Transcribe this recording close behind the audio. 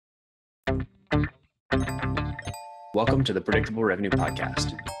Welcome to the Predictable Revenue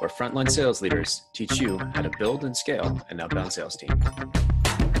Podcast, where frontline sales leaders teach you how to build and scale an outbound sales team.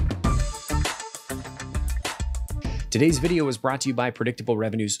 Today's video is brought to you by Predictable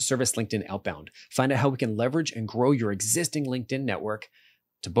Revenue's Service LinkedIn Outbound. Find out how we can leverage and grow your existing LinkedIn network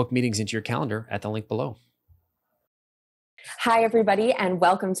to book meetings into your calendar at the link below. Hi, everybody, and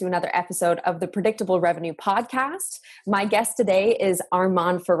welcome to another episode of the Predictable Revenue Podcast. My guest today is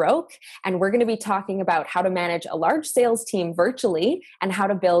Armand Farrokh, and we're going to be talking about how to manage a large sales team virtually and how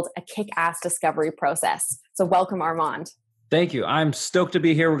to build a kick-ass discovery process. So welcome, Armand. Thank you. I'm stoked to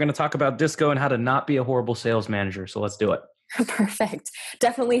be here. We're going to talk about disco and how to not be a horrible sales manager. So let's do it. Perfect.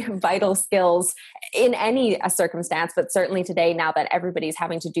 Definitely vital skills in any circumstance, but certainly today, now that everybody's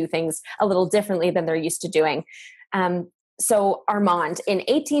having to do things a little differently than they're used to doing. So Armand, in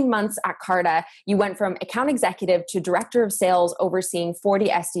 18 months at Carta, you went from account executive to director of sales overseeing 40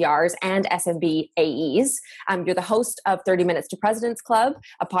 SDRs and SMB AEs. You're the host of 30 Minutes to President's Club,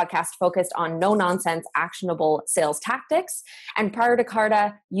 a podcast focused on no-nonsense, actionable sales tactics. And prior to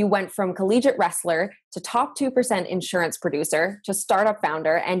Carta, you went from collegiate wrestler to top 2% insurance producer to startup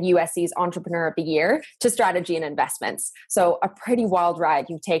founder and USC's Entrepreneur of the Year to strategy and investments. So a pretty wild ride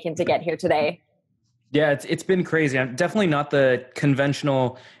you've taken to get here today. Yeah, it's been crazy. I'm definitely not the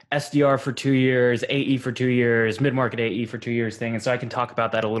conventional SDR for 2 years, AE for 2 years, mid-market AE for 2 years thing. And so I can talk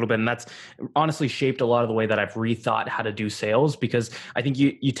about that a little bit. And that's honestly shaped a lot of the way that I've rethought how to do sales, because I think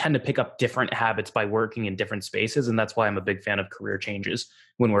you tend to pick up different habits by working in different spaces. And that's why I'm a big fan of career changes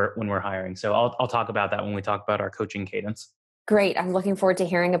when we're hiring. So I'll talk about that when we talk about our coaching cadence. Great. I'm looking forward to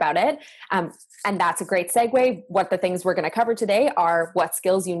hearing about it. And that's a great segue. What the things we're going to cover today are what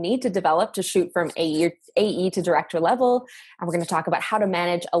skills you need to develop to shoot from AE to director level. And we're going to talk about how to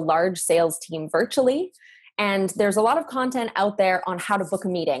manage a large sales team virtually. And there's a lot of content out there on how to book a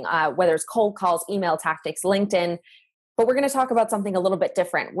meeting, whether it's cold calls, email tactics, LinkedIn. But we're going to talk about something a little bit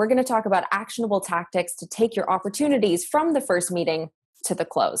different. We're going to talk about actionable tactics to take your opportunities from the first meeting to the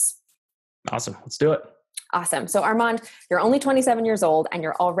close. Awesome. Let's do it. Awesome. So Armand, you're only 27 years old and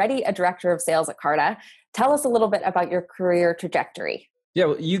you're already a director of sales at Carta. Tell us a little bit about your career trajectory. Yeah,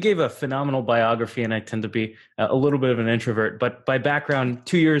 well, you gave a phenomenal biography, and I tend to be a little bit of an introvert. But by background,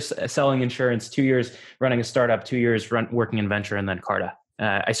 2 years selling insurance, 2 years running a startup, 2 years working in venture, and then Carta.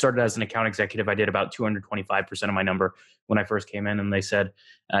 I started as an account executive. I did about 225% of my number when I first came in, and they said,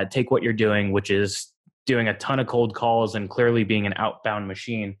 take what you're doing, which is doing a ton of cold calls and clearly being an outbound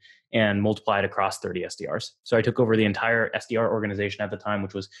machine, and multiply it across 30 SDRs. So I took over the entire SDR organization at the time,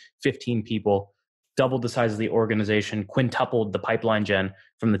 which was 15 people, doubled the size of the organization, quintupled the pipeline gen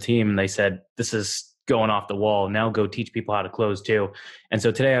from the team. And they said, this is going off the wall. Now go teach people how to close too. And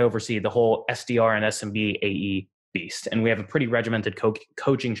so today I oversee the whole SDR and SMB AE beast. And we have a pretty regimented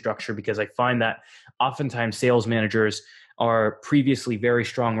coaching structure, because I find that oftentimes sales managers are previously very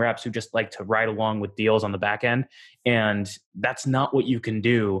strong reps who just like to ride along with deals on the back end. And that's not what you can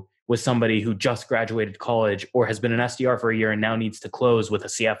do with somebody who just graduated college or has been an SDR for a year and now needs to close with a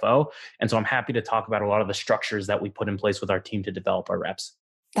CFO. And so I'm happy to talk about a lot of the structures that we put in place with our team to develop our reps.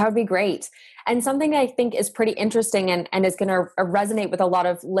 That would be great. And something I think is pretty interesting and is going to resonate with a lot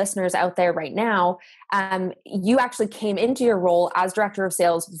of listeners out there right now. You actually came into your role as director of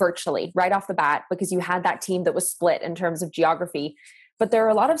sales virtually right off the bat, because you had that team that was split in terms of geography. But there are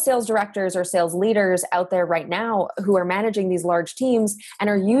a lot of sales directors or sales leaders out there right now who are managing these large teams and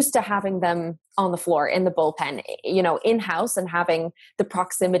are used to having them on the floor, in the bullpen, in-house, and having the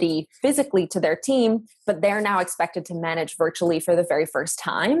proximity physically to their team, but they're now expected to manage virtually for the very first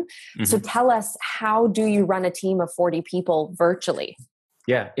time. Mm-hmm. So tell us, how do you run a team of 40 people virtually?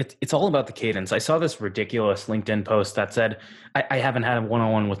 Yeah, it's all about the cadence. I saw this ridiculous LinkedIn post that said, I haven't had a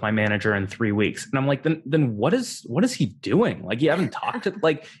one-on-one with my manager in 3 weeks. And I'm like, then what is he doing? Like, you haven't talked to,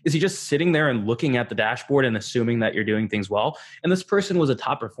 like, is he just sitting there and looking at the dashboard and assuming that you're doing things well? And this person was a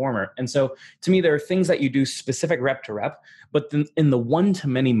top performer. And so to me, there are things that you do specific rep to rep, but then in the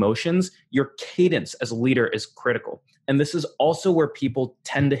one-to-many motions, your cadence as a leader is critical. And this is also where people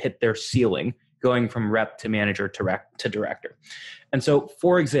tend to hit their ceiling, going from rep to manager to director. And so,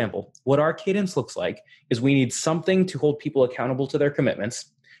 for example, what our cadence looks like is we need something to hold people accountable to their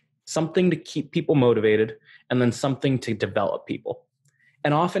commitments, something to keep people motivated, and then something to develop people.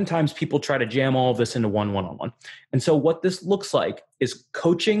 And oftentimes people try to jam all of this into one-on-one. And so what this looks like is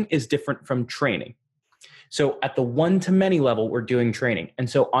coaching is different from training. So at the one-to-many level, we're doing training. And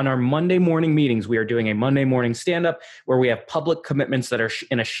so on our Monday morning meetings, we are doing a Monday morning stand-up where we have public commitments that are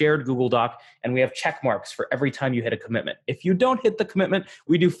in a shared Google Doc, and we have check marks for every time you hit a commitment. If you don't hit the commitment,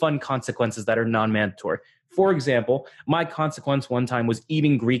 we do fun consequences that are non-mandatory. For example, my consequence one time was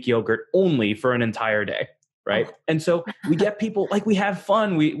eating Greek yogurt only for an entire day. Right. Oh. And so we get people, like, we have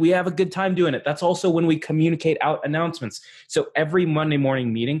fun. We have a good time doing it. That's also when we communicate out announcements. So every Monday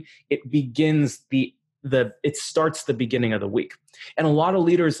morning meeting, it begins it starts the beginning of the week. And a lot of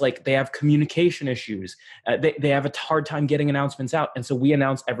leaders, like, they have communication issues. They have a hard time getting announcements out. And so we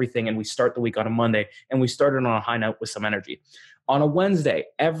announce everything and we start the week on a Monday, and we start it on a high note with some energy. On a Wednesday,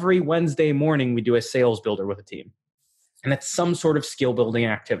 every Wednesday morning, we do a sales builder with a team. And it's some sort of skill building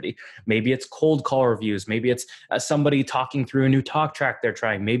activity. Maybe it's cold call reviews. Maybe it's somebody talking through a new talk track they're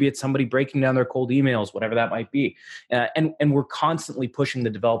trying. Maybe it's somebody breaking down their cold emails, whatever that might be. And we're constantly pushing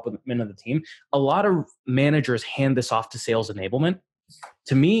the development of the team. A lot of managers hand this off to sales enablement.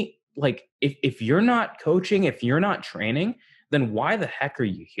 To me, like, if you're not coaching, if you're not training, then why the heck are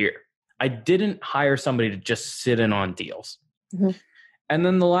you here? I didn't hire somebody to just sit in on deals. Mm-hmm. And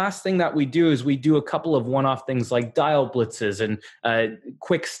then the last thing that we do is we do a couple of one-off things like dial blitzes and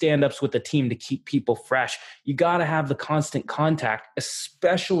quick stand-ups with the team to keep people fresh. You got to have the constant contact,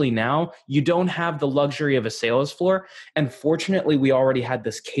 especially now. You don't have the luxury of a sales floor. And fortunately, we already had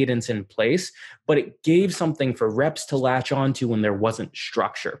this cadence in place, but it gave something for reps to latch onto when there wasn't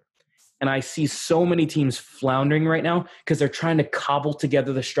structure. And I see so many teams floundering right now because they're trying to cobble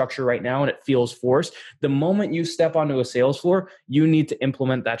together the structure right now, and it feels forced. The moment you step onto a sales floor, you need to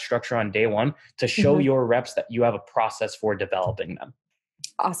implement that structure on day one to show your reps that you have a process for developing them.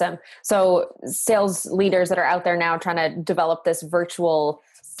 Awesome. So sales leaders that are out there now trying to develop this virtual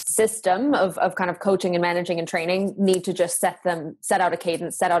system of kind of coaching and managing and training need to just set out a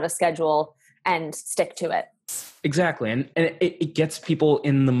cadence, set out a schedule, and stick to it. Exactly. And it gets people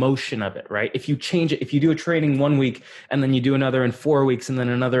in the motion of it, right? If you change it, if you do a training 1 week and then you do another in 4 weeks and then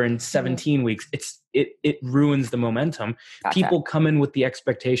another in 17 weeks, it ruins the momentum. Gotcha. People come in with the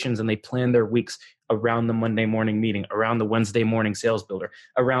expectations and they plan their weeks around the Monday morning meeting, around the Wednesday morning sales builder,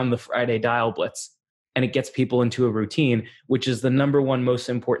 around the Friday dial blitz. And it gets people into a routine, which is the number one most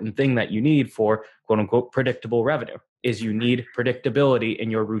important thing that you need for quote unquote predictable revenue, is you need predictability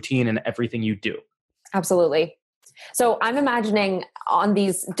in your routine and everything you do. Absolutely. So I'm imagining on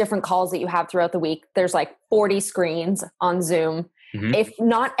these different calls that you have throughout the week, there's like 40 screens on Zoom. Mm-hmm. If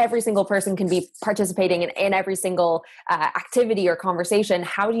not every single person can be participating in every single activity or conversation,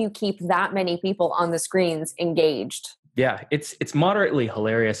 how do you keep that many people on the screens engaged? Yeah, it's moderately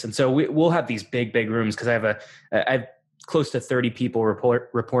hilarious. And so we'll have these big rooms because I have close to 30 people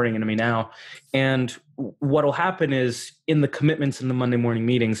reporting into me now. And what'll happen is in the commitments in the Monday morning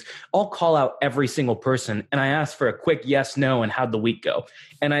meetings, I'll call out every single person and I ask for a quick yes, no, and how'd the week go?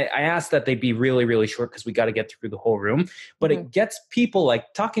 And I ask that they be really, really short because we got to get through the whole room. But it gets people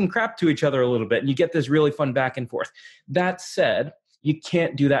like talking crap to each other a little bit and you get this really fun back and forth. That said, you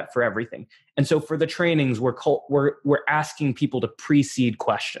can't do that for everything. And so for the trainings, we're asking people to precede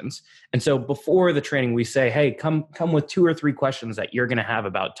questions. And so before the training, we say, hey, come with 2 or 3 questions that you're going to have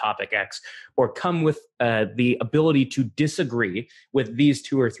about topic X, or come with the ability to disagree with these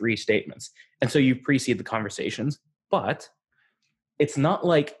 2 or 3 statements. And so you precede the conversations, but it's not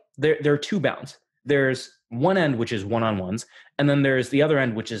like there are 2 bounds. There's one end, which is one-on-ones, and then there's the other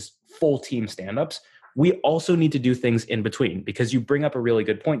end, which is full team stand-ups. We also need to do things in between, because you bring up a really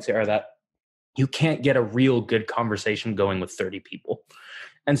good point, Sarah, that you can't get a real good conversation going with 30 people.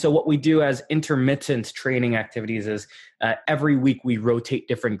 And so what we do as intermittent training activities is every week we rotate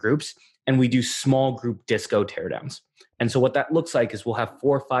different groups and we do small group disco teardowns. And so what that looks like is we'll have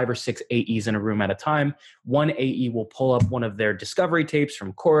 4, 5, or 6 AEs in a room at a time. One AE will pull up one of their discovery tapes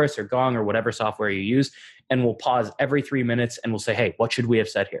from Chorus or Gong or whatever software you use, and we'll pause every 3 minutes and we'll say, hey, what should we have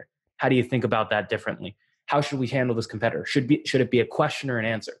said here? How do you think about that differently? How should we handle this competitor? Should it be a question or an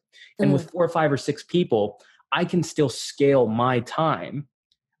answer? And with 4, 5, or 6 people, I can still scale my time,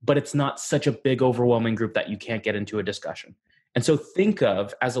 but it's not such a big, overwhelming group that you can't get into a discussion. And so think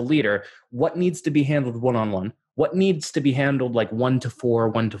of, as a leader, what needs to be handled one-on-one, what needs to be handled like 1 to 4,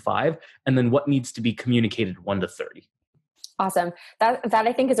 1 to 5, and then what needs to be communicated 1 to 30. Awesome. That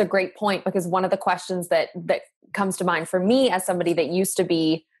I think is a great point, because one of the questions that comes to mind for me as somebody that used to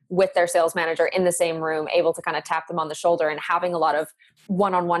be with their sales manager in the same room, able to kind of tap them on the shoulder and having a lot of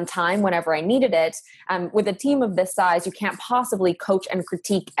one-on-one time whenever I needed it. With a team of this size, you can't possibly coach and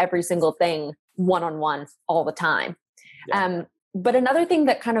critique every single thing one-on-one all the time. Yeah. But another thing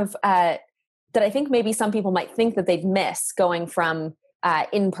that kind of, that I think maybe some people might think that they'd miss going from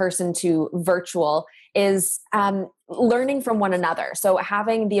in-person to virtual is learning from one another. So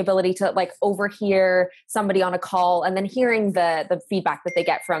having the ability to like overhear somebody on a call and then hearing the feedback that they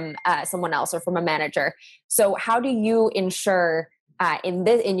get from someone else or from a manager. So how do you ensure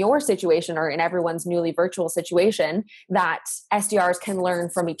in your situation or in everyone's newly virtual situation, that SDRs can learn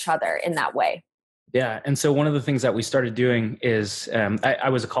from each other in that way. Yeah. And so one of the things that we started doing is I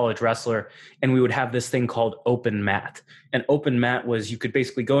was a college wrestler, and we would have this thing called open mat. And open mat was you could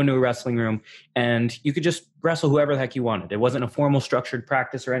basically go into a wrestling room and you could just wrestle whoever the heck you wanted. It wasn't a formal structured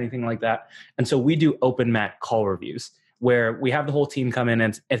practice or anything like that. And so we do open mat call reviews where we have the whole team come in,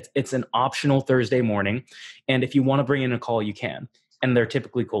 and it's an optional Thursday morning. And if you want to bring in a call, you can. And they're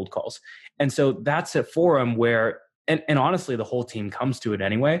typically cold calls. And so that's a forum where and honestly, the whole team comes to it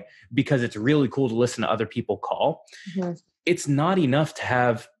anyway, because it's really cool to listen to other people call. Mm-hmm. It's not enough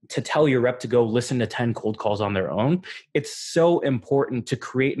to tell your rep to go listen to 10 cold calls on their own. It's so important to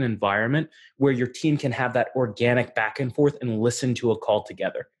create an environment where your team can have that organic back and forth and listen to a call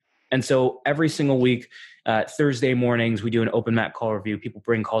together. And so every single week, Thursday mornings, we do an open mat call review. People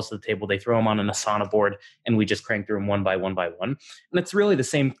bring calls to the table. They throw them on an Asana board, and we just crank through them one by one by one. And it's really the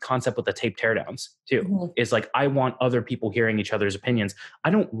same concept with the tape teardowns too. Mm-hmm. It's like, I want other people hearing each other's opinions. I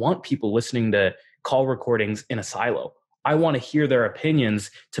don't want people listening to call recordings in a silo. I want to hear their opinions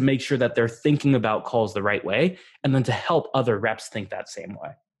to make sure that they're thinking about calls the right way, and then to help other reps think that same way.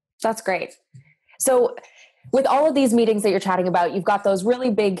 That's great. So with all of these meetings that you're chatting about, you've got those really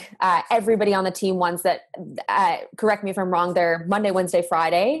big, everybody on the team ones that, correct me if I'm wrong, they're Monday, Wednesday,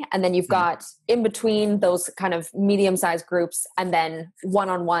 Friday. And then you've got in between those kind of medium-sized groups and then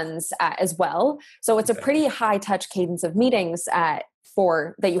one-on-ones as well. So it's a pretty high touch cadence of meetings that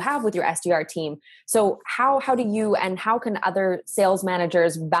you have with your SDR team. So how do you and how can other sales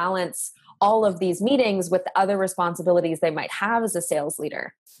managers balance all of these meetings with the other responsibilities they might have as a sales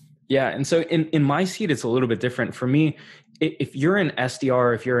leader? Yeah. And so in my seat, it's a little bit different. For me, if you're an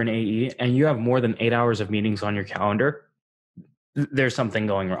SDR, if you're an AE, and you have more than 8 hours of meetings on your calendar, there's something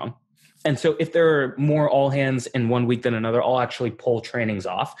going wrong. And so if there are more all hands in one week than another, I'll actually pull trainings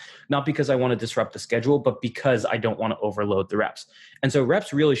off, not because I want to disrupt the schedule, but because I don't want to overload the reps. And so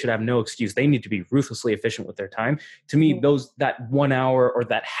reps really should have no excuse. They need to be ruthlessly efficient with their time. To me, that 1 hour or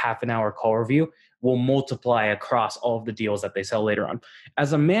that half an hour call review will multiply across all of the deals that they sell later on.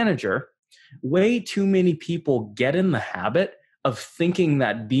 As a manager, way too many people get in the habit of thinking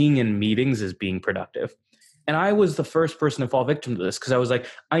that being in meetings is being productive. And I was the first person to fall victim to this, because I was like,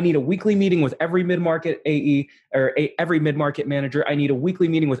 I need a weekly meeting with every mid-market AE or every mid-market manager. I need a weekly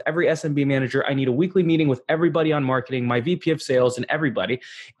meeting with every SMB manager. I need a weekly meeting with everybody on marketing, my VP of sales, and everybody.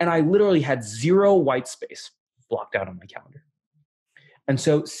 And I literally had zero white space blocked out on my calendar. And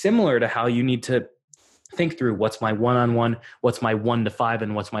so similar to how you need to think through what's my one-on-one, what's my 1 to 5,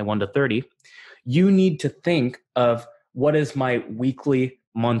 and what's my 1 to 30, you need to think of what is my weekly,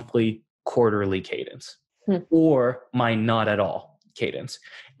 monthly, quarterly cadence. Or my not at all cadence.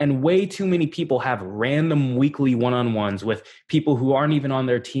 And way too many people have random weekly one-on-ones with people who aren't even on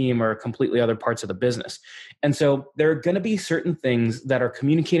their team or completely other parts of the business. And so there are going to be certain things that are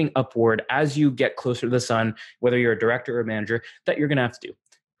communicating upward as you get closer to the sun, whether you're a director or a manager, that you're going to have to do.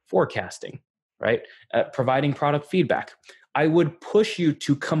 Forecasting, right? Providing product feedback. I would push you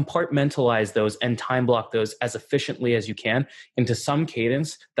to compartmentalize those and time block those as efficiently as you can into some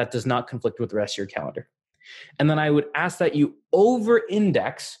cadence that does not conflict with the rest of your calendar. And then I would ask that you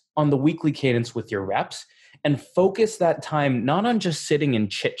over-index on the weekly cadence with your reps and focus that time not on just sitting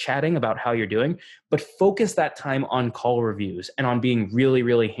and chit-chatting about how you're doing, but focus that time on call reviews and on being really,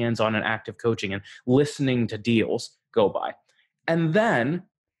 really hands-on and active coaching and listening to deals go by. And then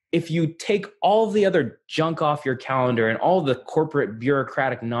if you take all the other junk off your calendar and all the corporate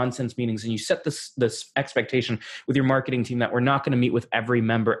bureaucratic nonsense meetings, and you set this expectation with your marketing team that we're not going to meet with every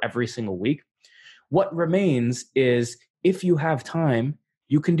member every single week, what remains is, if you have time,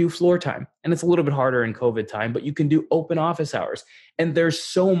 you can do floor time. And it's a little bit harder in COVID time, but you can do open office hours. And there's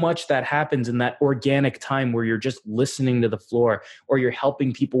so much that happens in that organic time where you're just listening to the floor, or you're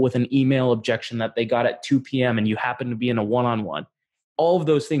helping people with an email objection that they got at 2 p.m. and you happen to be in a one-on-one. All of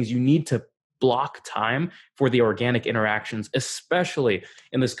those things, you need to block time for the organic interactions, especially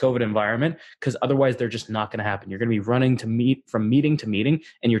in this COVID environment, because otherwise they're just not going to happen. You're going to be running from meeting to meeting,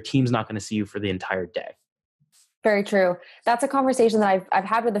 and your team's not going to see you for the entire day. Very true. That's a conversation that I've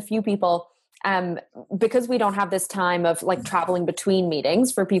had with a few people, because we don't have this time of like traveling between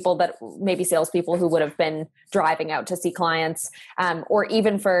meetings for people that maybe salespeople who would have been driving out to see clients, or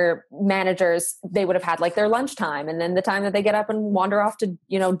even for managers, they would have had like their lunchtime, and then the time that they get up and wander off to,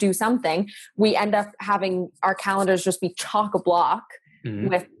 do something. We end up having our calendars just be chock-a-block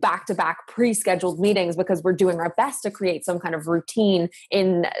with back-to-back pre-scheduled meetings, because we're doing our best to create some kind of routine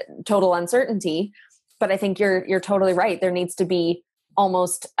in total uncertainty. But I think you're totally right. There needs to be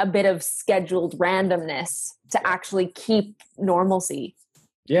almost a bit of scheduled randomness to actually keep normalcy.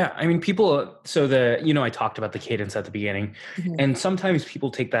 Yeah. I mean, I talked about the cadence at the beginning, and sometimes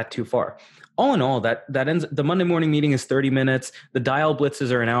people take that too far. All in all, that ends, the Monday morning meeting is 30 minutes. The dial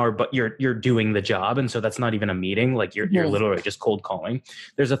blitzes are an hour, but you're doing the job. And so that's not even a meeting. Like you're literally just cold calling.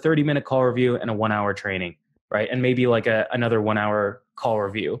 There's a 30-minute call review and a 1 hour training, right? And maybe like another 1 hour call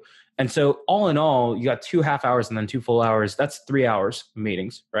review. And so all in all, you got 2 half hours and then 2 full hours. That's 3 hours of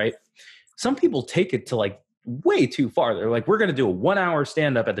meetings, right? Some people take it to like way too far. They're like, we're going to do a 1 hour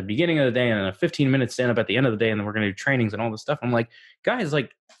stand up at the beginning of the day and then a 15-minute stand up at the end of the day. And then we're going to do trainings and all this stuff. I'm like, guys,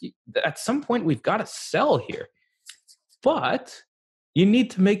 like at some point we've got to sell here, but you need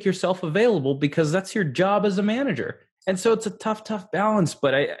to make yourself available because that's your job as a manager. And so it's a tough balance.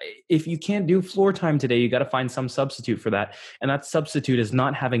 But if you can't do floor time today, you got to find some substitute for that. And that substitute is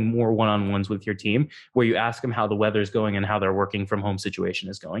not having more one-on-ones with your team where you ask them how the weather's going and how their working from home situation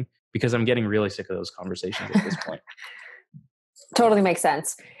is going, because I'm getting really sick of those conversations at this point. Totally makes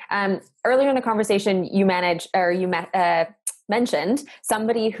sense. Earlier in the conversation, you mentioned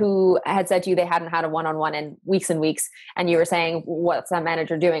somebody who had said to you they hadn't had a one-on-one in weeks and weeks, and you were saying, what's that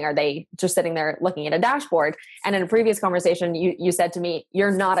manager doing? Are they just sitting there looking at a dashboard? And in a previous conversation, you said to me,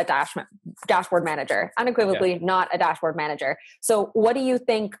 you're not a dashboard manager, unequivocally not a dashboard manager. So what do you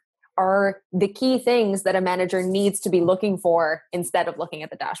think are the key things that a manager needs to be looking for instead of looking at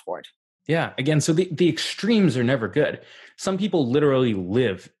the dashboard? Yeah. Again, so the extremes are never good. Some people literally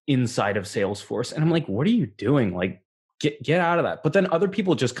live inside of Salesforce, and I'm like, what are you doing? Like, get out of that. But then other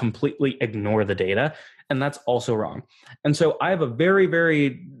people just completely ignore the data, and that's also wrong. And so I have a very,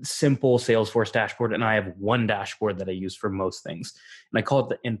 very simple Salesforce dashboard, and I have one dashboard that I use for most things. And I call it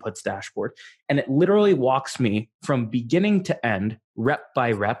the inputs dashboard. And it literally walks me from beginning to end, rep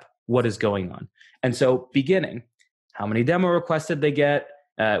by rep, what is going on. And so beginning, how many demo requests did they get?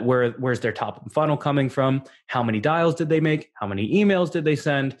 Where's their top of funnel coming from? How many dials did they make? How many emails did they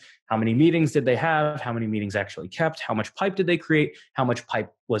send? How many meetings did they have? How many meetings actually kept? How much pipe did they create? How much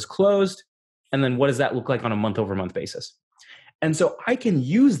pipe was closed? And then what does that look like on a month-over-month basis? And so I can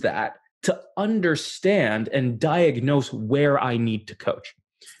use that to understand and diagnose where I need to coach.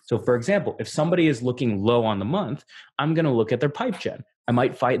 So for example, if somebody is looking low on the month, I'm going to look at their pipe gen. I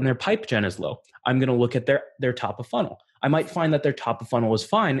might find their pipe gen is low. I'm going to look at their top of funnel. I might find that their top of funnel is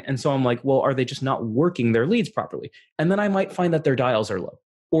fine. And so I'm like, well, are they just not working their leads properly? And then I might find that their dials are low,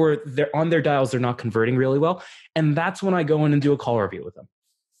 or they're on their dials, they're not converting really well. And that's when I go in and do a call review with them.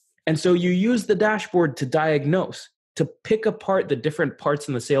 And so you use the dashboard to diagnose, to pick apart the different parts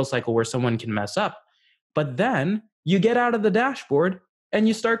in the sales cycle where someone can mess up. But then you get out of the dashboard and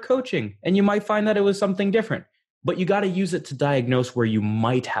you start coaching, and you might find that it was something different, but you got to use it to diagnose where you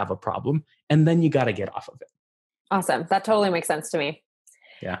might have a problem. And then you got to get off of it. Awesome. That totally makes sense to me.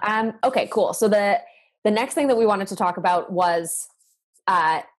 Yeah. Okay, cool. So the next thing that we wanted to talk about was,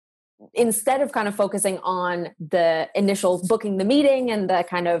 instead of kind of focusing on the initial booking the meeting and the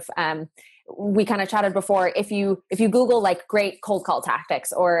kind of, we kind of chatted before, if you Google like great cold call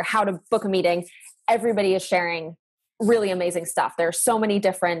tactics or how to book a meeting, everybody is sharing really amazing stuff. There are so many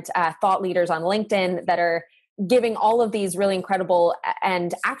different thought leaders on LinkedIn that are giving all of these really incredible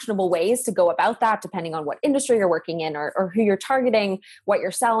and actionable ways to go about that, depending on what industry you're working in or who you're targeting, what you're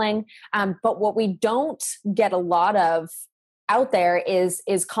selling. But what we don't get a lot of out there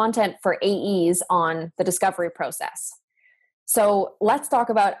is content for AEs on the discovery process. So let's talk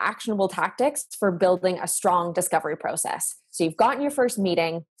about actionable tactics for building a strong discovery process. So you've gotten your first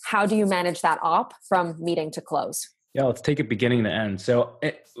meeting. How do you manage that op from meeting to close? Yeah, let's take it beginning to end. So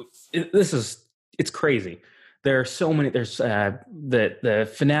it's crazy. There are so many, there's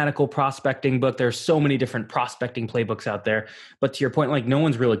the Fanatical prospecting book. There's so many different prospecting playbooks out there. But to your point, like no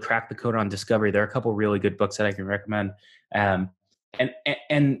one's really cracked the code on discovery. There are a couple really good books that I can recommend. And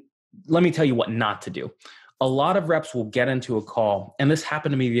let me tell you what not to do. A lot of reps will get into a call. And this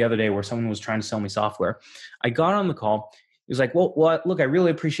happened to me the other day where someone was trying to sell me software. I got on the call. He was like, well, look, I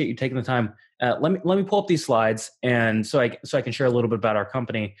really appreciate you taking the time. Let me pull up these slides, and so I can share a little bit about our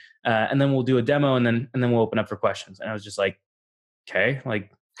company, and then we'll do a demo, and then we'll open up for questions. And I was just like, okay,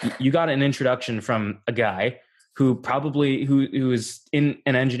 like you got an introduction from a guy who is in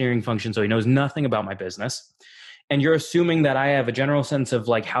an engineering function, so he knows nothing about my business, and you're assuming that I have a general sense of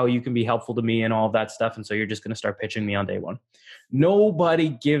like how you can be helpful to me and all of that stuff, and so you're just going to start pitching me on day one. Nobody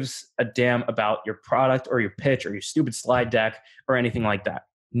gives a damn about your product or your pitch or your stupid slide deck or anything like that.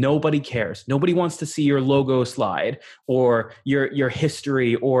 Nobody cares. Nobody wants to see your logo slide or your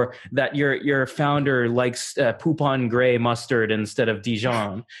history or that your founder likes poop on gray mustard instead of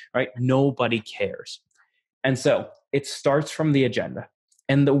Dijon, right? Nobody cares. And so it starts from the agenda.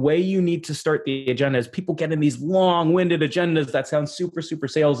 And the way you need to start the agenda is people get in these long-winded agendas that sound super, super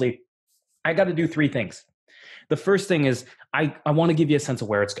salesy. I got to do 3 things. The first thing is I want to give you a sense of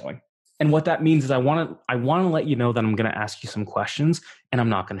where it's going. And what that means is I want to let you know that I'm going to ask you some questions and I'm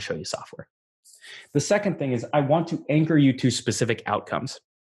not going to show you software. The second thing is I want to anchor you to specific outcomes.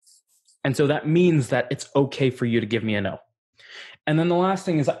 And so that means that it's okay for you to give me a no. And then the last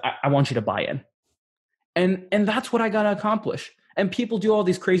thing is I want you to buy in. And that's what I got to accomplish. And people do all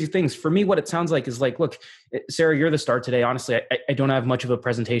these crazy things. For me, what it sounds like is like, look, Sarah, you're the star today. Honestly, I don't have much of a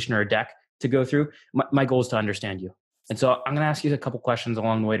presentation or a deck to go through. My goal is to understand you. And so I'm going to ask you a couple questions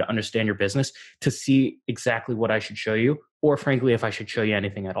along the way to understand your business, to see exactly what I should show you, or frankly, if I should show you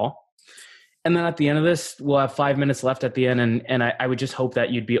anything at all. And then at the end of this, we'll have 5 minutes left at the end. And I would just hope that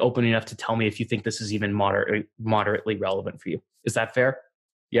you'd be open enough to tell me if you think this is even moderately relevant for you. Is that fair?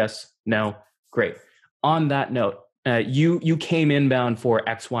 Yes? No? Great. On that note, you came inbound for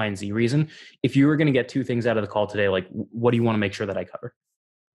X, Y, and Z reason. If you were going to get 2 things out of the call today, like what do you want to make sure that I cover?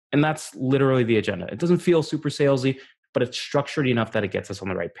 And that's literally the agenda. It doesn't feel super salesy, but it's structured enough that it gets us on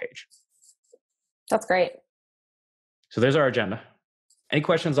the right page. That's great. So there's our agenda. Any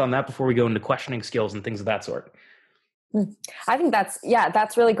questions on that before we go into questioning skills and things of that sort? I think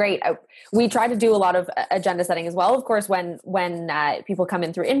that's really great. We try to do a lot of agenda setting as well, of course, when people come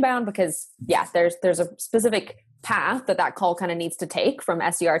in through inbound, because there's a specific path that call kind of needs to take from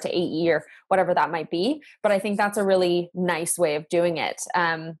SDR to AE or whatever that might be. But I think that's a really nice way of doing it.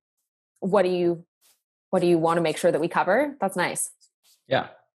 What do you want to make sure that we cover? That's nice. Yeah.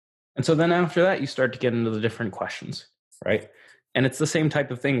 And so then after that, you start to get into the different questions, right? And it's the same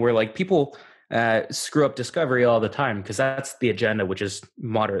type of thing where like people screw up discovery all the time, because that's the agenda, which is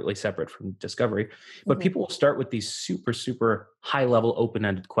moderately separate from discovery. But people will start with these super, super high level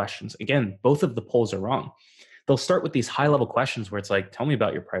open-ended questions. Again, both of the polls are wrong. They'll start with these high level questions where it's like, tell me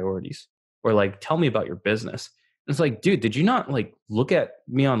about your priorities, or like, tell me about your business. And it's like, dude, did you not like look at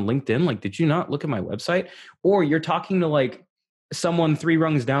me on LinkedIn? Like, did you not look at my website? Or you're talking to like someone 3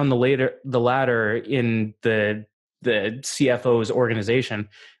 rungs down the ladder in the CFO's organization.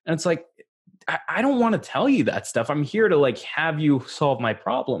 And it's like, I don't want to tell you that stuff. I'm here to like have you solve my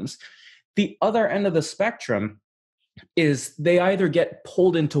problems. The other end of the spectrum is they either get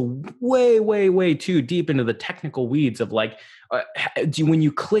pulled into way, way, way too deep into the technical weeds of like, when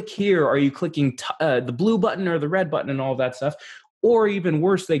you click here, are you clicking the blue button or the red button and all of that stuff? Or even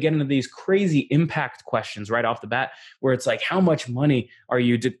worse, they get into these crazy impact questions right off the bat, where it's like, how much money are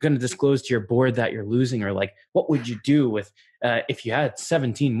you going to disclose to your board that you're losing? Or like, what would you do with if you had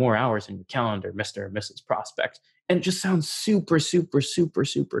 17 more hours in your calendar, Mr. or Mrs. Prospect? And it just sounds super, super, super,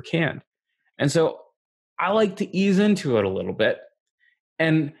 super canned. And so I like to ease into it a little bit.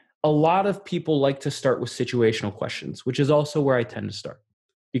 And a lot of people like to start with situational questions, which is also where I tend to start,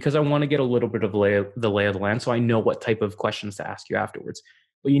 because I want to get a little bit of the lay of the land so I know what type of questions to ask you afterwards.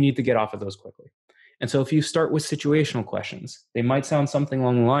 But you need to get off of those quickly. And so if you start with situational questions, they might sound something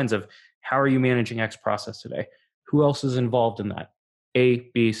along the lines of, how are you managing X process today? Who else is involved in that?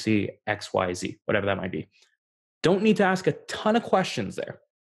 A, B, C, X, Y, Z, whatever that might be. Don't need to ask a ton of questions there.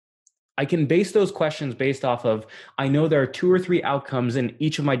 I can base those questions based off of, I know there are 2 or 3 outcomes in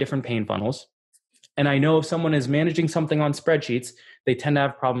each of my different pain funnels. And I know if someone is managing something on spreadsheets, they tend to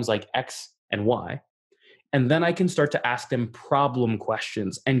have problems like X and Y. And then I can start to ask them problem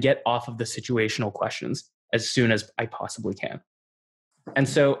questions and get off of the situational questions as soon as I possibly can. And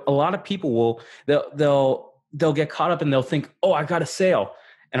so a lot of people they'll get caught up and they'll think, oh, I got a sale.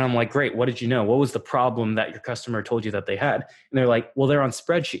 And I'm like, great, what did you know? What was the problem that your customer told you that they had? And they're like, well, they're on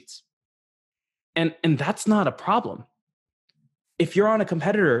spreadsheets. And that's not a problem. If you're on a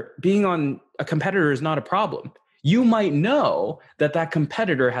competitor, being on a competitor is not a problem. You might know that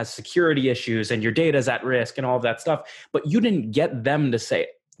competitor has security issues and your data is at risk and all of that stuff, but you didn't get them to say it.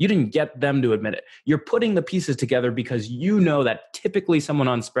 You didn't get them to admit it. You're putting the pieces together because you know that typically someone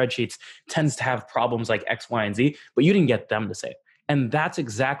on spreadsheets tends to have problems like X, Y, and Z, but you didn't get them to say it. And that's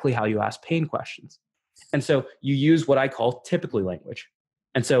exactly how you ask pain questions. And so you use what I call typically language.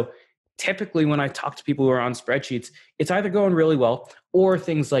 And so typically when I talk to people who are on spreadsheets, it's either going really well or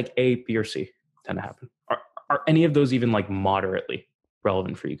things like A, B, or C tend to happen. Are any of those even like moderately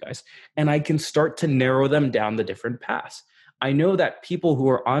relevant for you guys? And I can start to narrow them down the different paths. I know that people who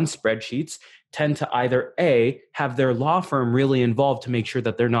are on spreadsheets tend to either A, have their law firm really involved to make sure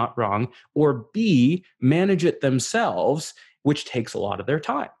that they're not wrong, or B, manage it themselves, which takes a lot of their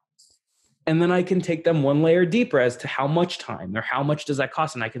time. And then I can take them one layer deeper as to how much time or how much does that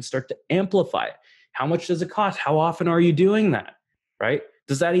cost? And I can start to amplify it. How much does it cost? How often are you doing that? Right?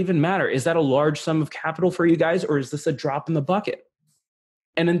 Does that even matter? Is that a large sum of capital for you guys, or is this a drop in the bucket?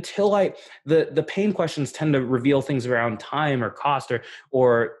 And until the pain questions tend to reveal things around time or cost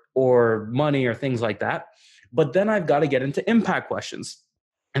or money or things like that. But then I've got to get into impact questions.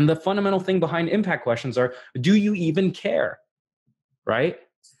 And the fundamental thing behind impact questions are, do you even care? Right?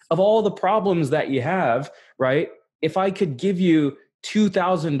 Of all the problems that you have, right? If I could give you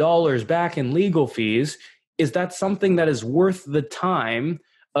 $2,000 back in legal fees, is that something that is worth the time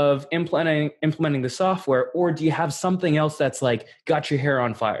of implementing the software? Or do you have something else that's like got your hair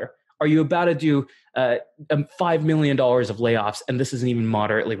on fire? Are you about to do $5 million of layoffs and this isn't even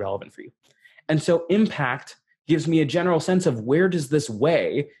moderately relevant for you? And so impact gives me a general sense of where does this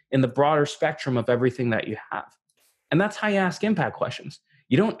weigh in the broader spectrum of everything that you have. And that's how you ask impact questions.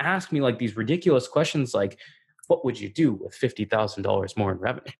 You don't ask me like these ridiculous questions like, what would you do with $50,000 more in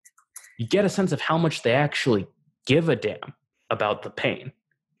revenue? You get a sense of how much they actually give a damn about the pain.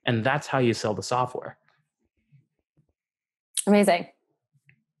 And that's how you sell the software. Amazing.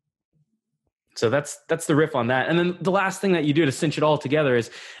 So that's the riff on that. And then the last thing that you do to cinch it all together is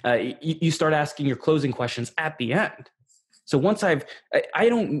you start asking your closing questions at the end. So once I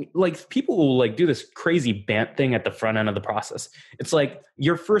don't like, people will like do this crazy bant thing at the front end of the process. It's like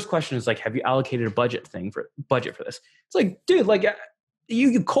your first question is like, have you allocated a budget for this? It's like, dude, like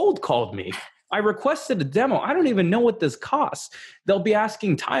you cold called me. I requested a demo. I don't even know what this costs. They'll be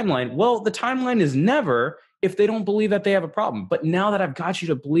asking timeline. Well, the timeline is never if they don't believe that they have a problem. But now that I've got you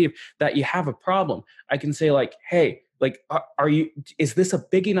to believe that you have a problem, I can say like, hey, like, is this a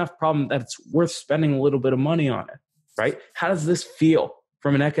big enough problem that it's worth spending a little bit of money on it? Right? How does this feel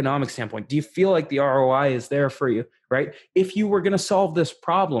from an economic standpoint? Do you feel like the ROI is there for you? Right? If you were going to solve this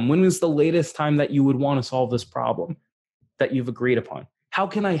problem, when was the latest time that you would want to solve this problem that you've agreed upon? How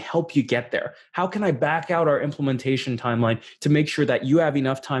can I help you get there? How can I back out our implementation timeline to make sure that you have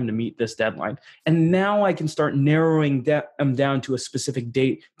enough time to meet this deadline? And now I can start narrowing them down to a specific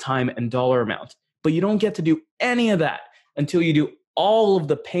date, time, and dollar amount. But you don't get to do any of that until you do all of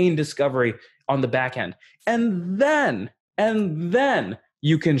the pain discovery on the back end. And then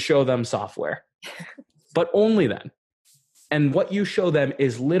you can show them software, but only then. And what you show them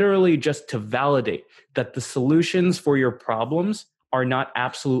is literally just to validate that the solutions for your problems are not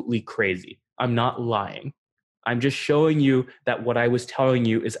absolutely crazy. I'm not lying. I'm just showing you that what I was telling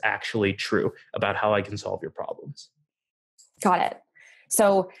you is actually true about how I can solve your problems. Got it.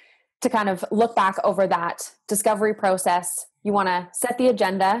 So to kind of look back over that discovery process, you want to set the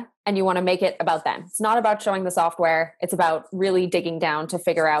agenda and you want to make it about them. It's not about showing the software. It's about really digging down to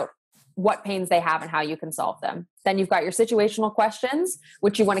figure out what pains they have and how you can solve them. Then you've got your situational questions,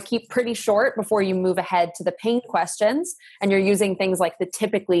 which you want to keep pretty short before you move ahead to the pain questions. And you're using things like the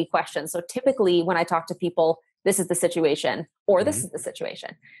typically questions. So typically when I talk to people, this is the situation, or this is the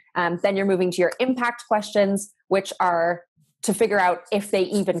situation. Then you're moving to your impact questions, which are to figure out if they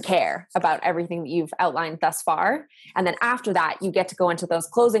even care about everything that you've outlined thus far. And then after that, you get to go into those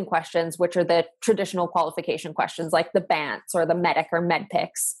closing questions, which are the traditional qualification questions like the BANTs or the MEDIC or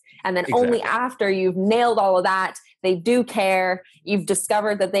MEDPICs. And then only after you've nailed all of that, they do care, you've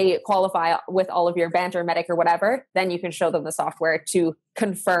discovered that they qualify with all of your BANT or MEDIC or whatever, then you can show them the software to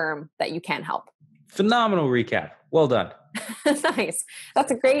confirm that you can help. Phenomenal recap. Well done. Nice.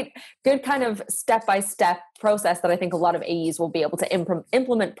 That's a good kind of step-by-step process that I think a lot of AEs will be able to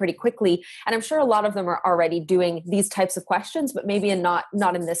implement pretty quickly. And I'm sure a lot of them are already doing these types of questions, but maybe not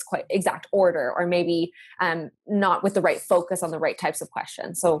in this quite exact order, or maybe not with the right focus on the right types of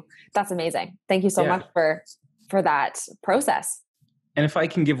questions. So that's amazing. Thank you so much for that process. And if I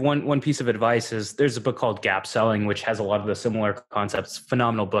can give one piece of advice, is there's a book called Gap Selling, which has a lot of the similar concepts.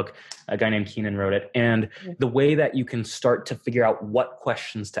 Phenomenal book. A guy named Keenan wrote it. And the way that you can start to figure out what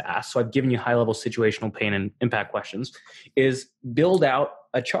questions to ask, so I've given you high-level situational pain and impact questions, is build out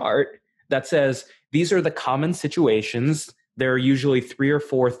a chart that says, these are the common situations. There are usually 3 or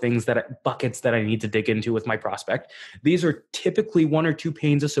 4 buckets that I need to dig into with my prospect. These are typically 1 or 2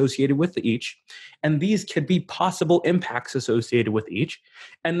 pains associated with each. And these could be possible impacts associated with each.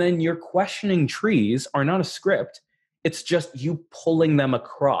 And then your questioning trees are not a script. It's just you pulling them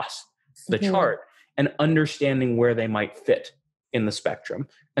across the chart and understanding where they might fit in the spectrum.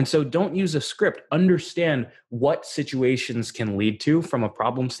 And so don't use a script. Understand what situations can lead to from a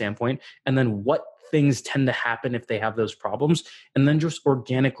problem standpoint, and then what things tend to happen if they have those problems, and then just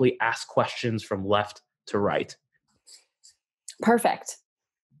organically ask questions from left to right. Perfect.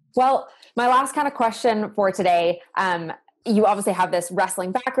 Well, my last kind of question for today, you obviously have this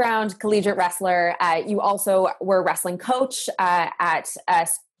wrestling background, collegiate wrestler. You also were a wrestling coach at a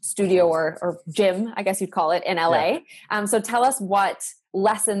studio or gym, I guess you'd call it, in LA. So tell us what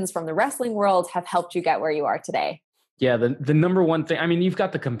lessons from the wrestling world have helped you get where you are today? Yeah, the number one thing, I mean, you've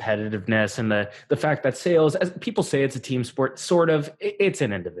got the competitiveness and the fact that sales, as people say, it's a team sport, sort of, it's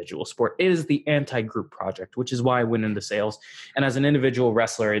an individual sport. It is the anti-group project, which is why I went into sales. And as an individual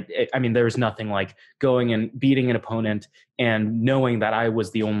wrestler, I mean, there's nothing like going and beating an opponent and knowing that I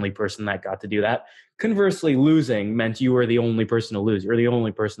was the only person that got to do that. Conversely, losing meant you were the only person to lose. You're the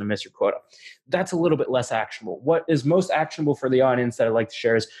only person to miss your quota. That's a little bit less actionable. What is most actionable for the audience that I'd like to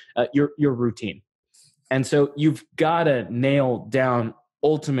share is your routine. And so you've got to nail down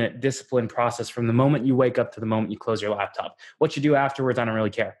ultimate discipline process from the moment you wake up to the moment you close your laptop. What you do afterwards, I don't really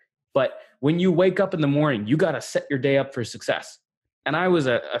care. But when you wake up in the morning, you got to set your day up for success. And I was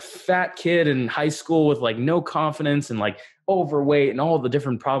a fat kid in high school with like no confidence and like overweight and all the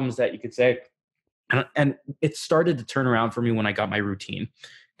different problems that you could say. And it started to turn around for me when I got my routine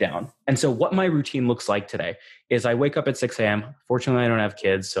down. And so what my routine looks like today is I wake up at 6 a.m. Fortunately, I don't have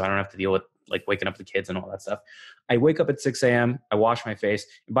kids, so I don't have to deal with like waking up the kids and all that stuff. I wake up at 6 a.m. I wash my face.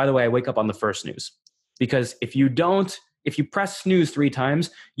 And by the way, I wake up on the first snooze, because if you press snooze 3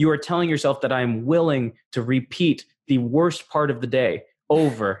 times, you are telling yourself that I'm willing to repeat the worst part of the day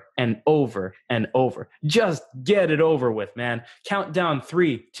over and over and over. Just get it over with, man. Count down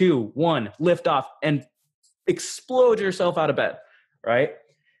 3, 2, 1, lift off and explode yourself out of bed, right?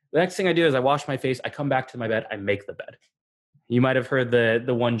 The next thing I do is I wash my face. I come back to my bed. I make the bed. You might have heard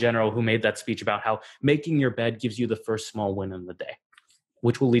the one general who made that speech about how making your bed gives you the first small win in the day,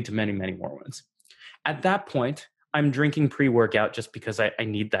 which will lead to many, many more wins. At that point, I'm drinking pre-workout just because I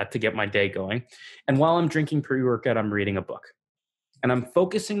need that to get my day going. And while I'm drinking pre-workout, I'm reading a book. And I'm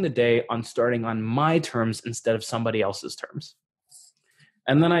focusing the day on starting on my terms instead of somebody else's terms.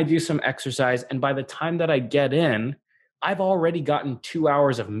 And then I do some exercise. And by the time that I get in, I've already gotten 2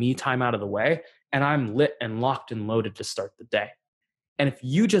 hours of me time out of the way. And I'm lit and locked and loaded to start the day. And if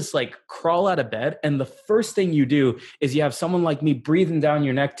you just like crawl out of bed and the first thing you do is you have someone like me breathing down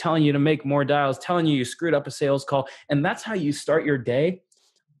your neck, telling you to make more dials, telling you screwed up a sales call, and that's how you start your day.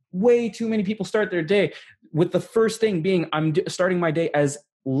 Way too many people start their day with the first thing being, I'm starting my day as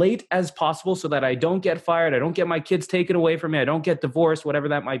late as possible so that I don't get fired, I don't get my kids taken away from me, I don't get divorced, whatever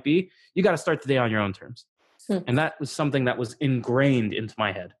that might be. You got to start the day on your own terms. And that was something that was ingrained into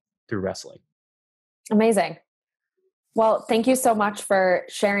my head through wrestling. Amazing. Well, thank you so much for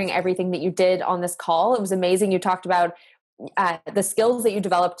sharing everything that you did on this call. It was amazing. You talked about the skills that you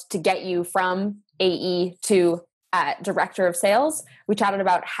developed to get you from AE to director of sales. We chatted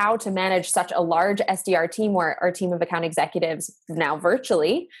about how to manage such a large SDR team, or our team of account executives now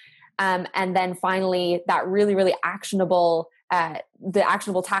virtually. And then finally, that really, really actionable, the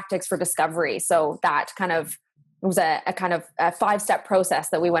actionable tactics for discovery. So that kind of was a kind of a 5-step process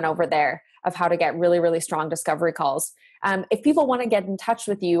that we went over there of how to get really, really strong discovery calls. If people want to get in touch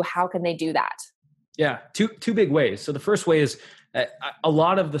with you, how can they do that? Yeah, two big ways. So the first way is a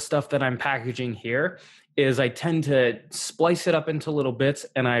lot of the stuff that I'm packaging here is I tend to splice it up into little bits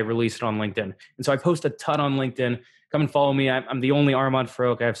and I release it on LinkedIn. And so I post a ton on LinkedIn. Come and follow me. I'm the only Armand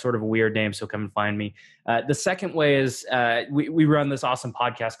Farrokh. I have sort of a weird name, so come and find me. The second way is we run this awesome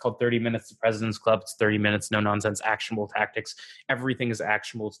podcast called 30 Minutes to President's Club. It's 30 minutes, no nonsense, actionable tactics. Everything is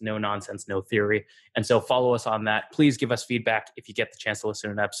actionable. It's no nonsense, no theory. And so follow us on that. Please give us feedback if you get the chance to listen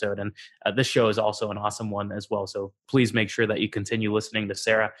to an episode. And this show is also an awesome one as well. So please make sure that you continue listening to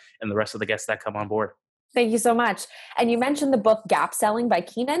Sarah and the rest of the guests that come on board. Thank you so much. And you mentioned the book Gap Selling by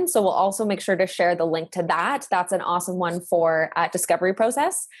Keenan. So we'll also make sure to share the link to that. That's an awesome one for discovery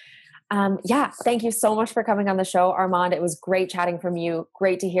process. Thank you so much for coming on the show, Armand. It was great chatting from you.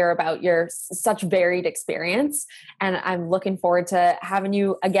 Great to hear about your such varied experience. And I'm looking forward to having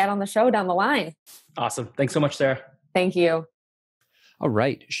you again on the show down the line. Awesome. Thanks so much, Sarah. Thank you. All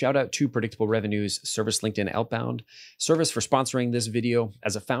right. Shout out to Predictable Revenues Service LinkedIn Outbound Service for sponsoring this video.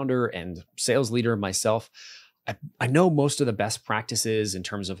 As a founder and sales leader myself, I know most of the best practices in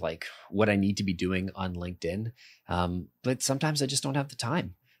terms of like what I need to be doing on LinkedIn. But sometimes I just don't have the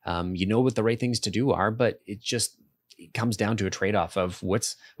time. You know what the right things to do are, but it comes down to a trade-off of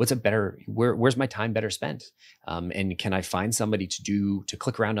where's my time better spent? And can I find somebody to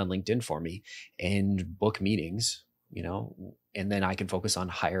click around on LinkedIn for me and book meetings, and then I can focus on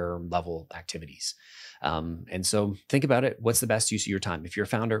higher level activities. And so think about it. What's the best use of your time? If you're a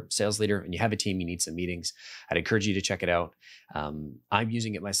founder, sales leader, and you have a team, you need some meetings, I'd encourage you to check it out. I'm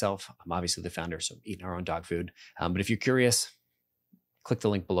using it myself. I'm obviously the founder, so eating our own dog food. But if you're curious, click the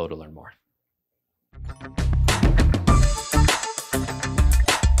link below to learn more.